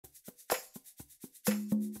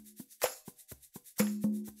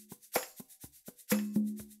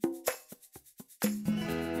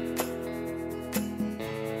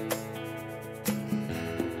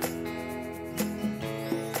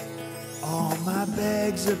my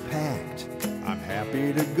bags are packed, I'm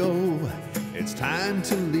happy to go. It's time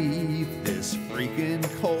to leave this freaking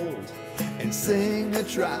cold and sing a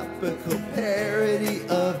tropical parody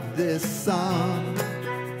of this song.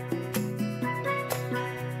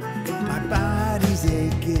 My body's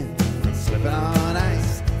aching from slipping on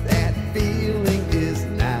ice. That feeling is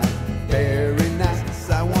not very nice.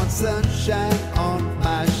 I want sunshine on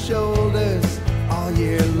my shoulders all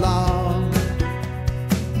year long.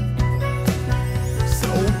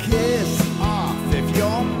 So kiss off if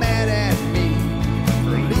you're mad at me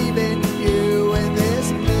for leaving you in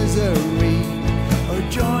this misery, or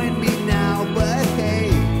join me now, but hey,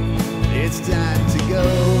 it's time to go.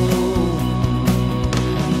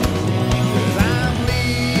 'Cause I'm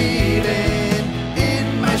leaving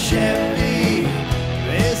in my Chevy.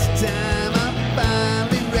 This time I'm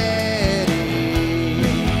finally ready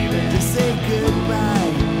to say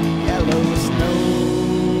goodbye, yellow snow.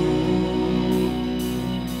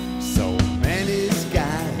 So many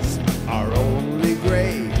skies are only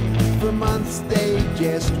gray. For months they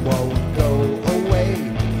just won't go away.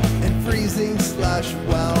 And freezing slush,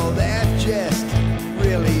 well, that just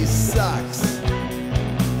really sucks.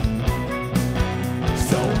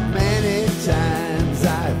 So many times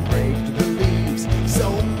I've raked the leaves. So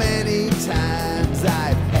many times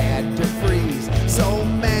I've had to freeze. So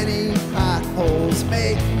many potholes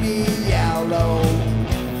make me yellow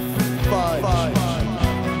fudge.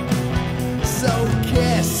 So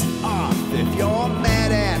kiss off if you're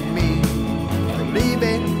mad at me for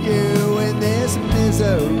leaving you in this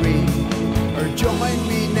misery, or join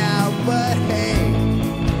me now, but hey,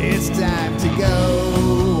 it's time to go.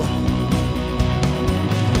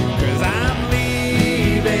 'Cause I'm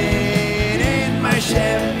leaving in my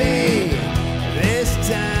Chevy. This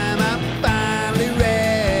time I'm finally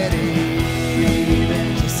ready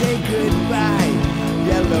to say goodbye,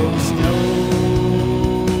 yellow snow.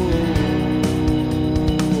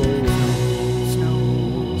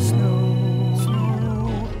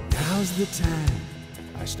 Now's the time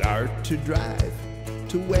I start to drive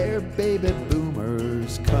to where baby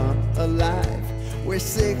boomers come alive, where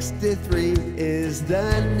 63 is the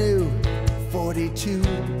new 42.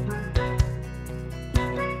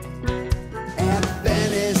 At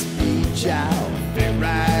Venice Beach I'll fit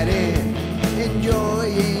right in,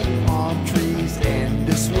 enjoying palm trees and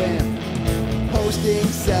to swim, posting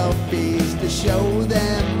selfies to show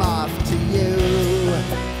them off to you.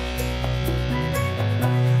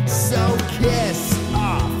 So kiss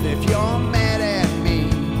off if you're mad at me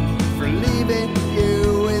for leaving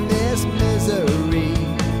you in this misery,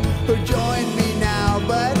 or join me now,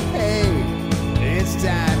 but hey, it's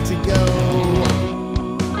time to go.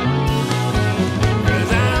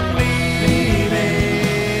 'Cause I'm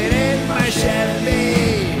leaving in my Chevy.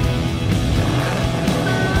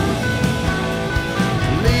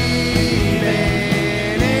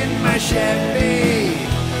 Leaving in my Chevy.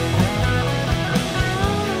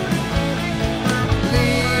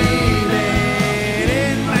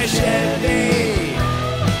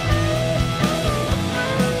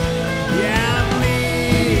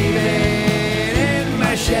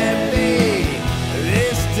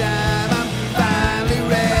 This time I'm finally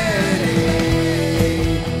ready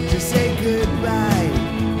to say goodbye,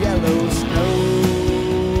 yellow snow.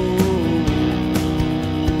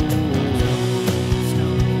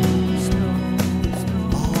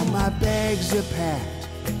 All my bags are packed,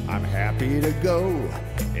 I'm happy to go.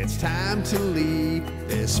 It's time to leave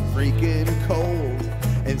this freaking cold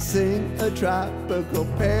and sing a tropical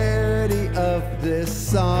parody of this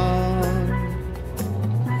song.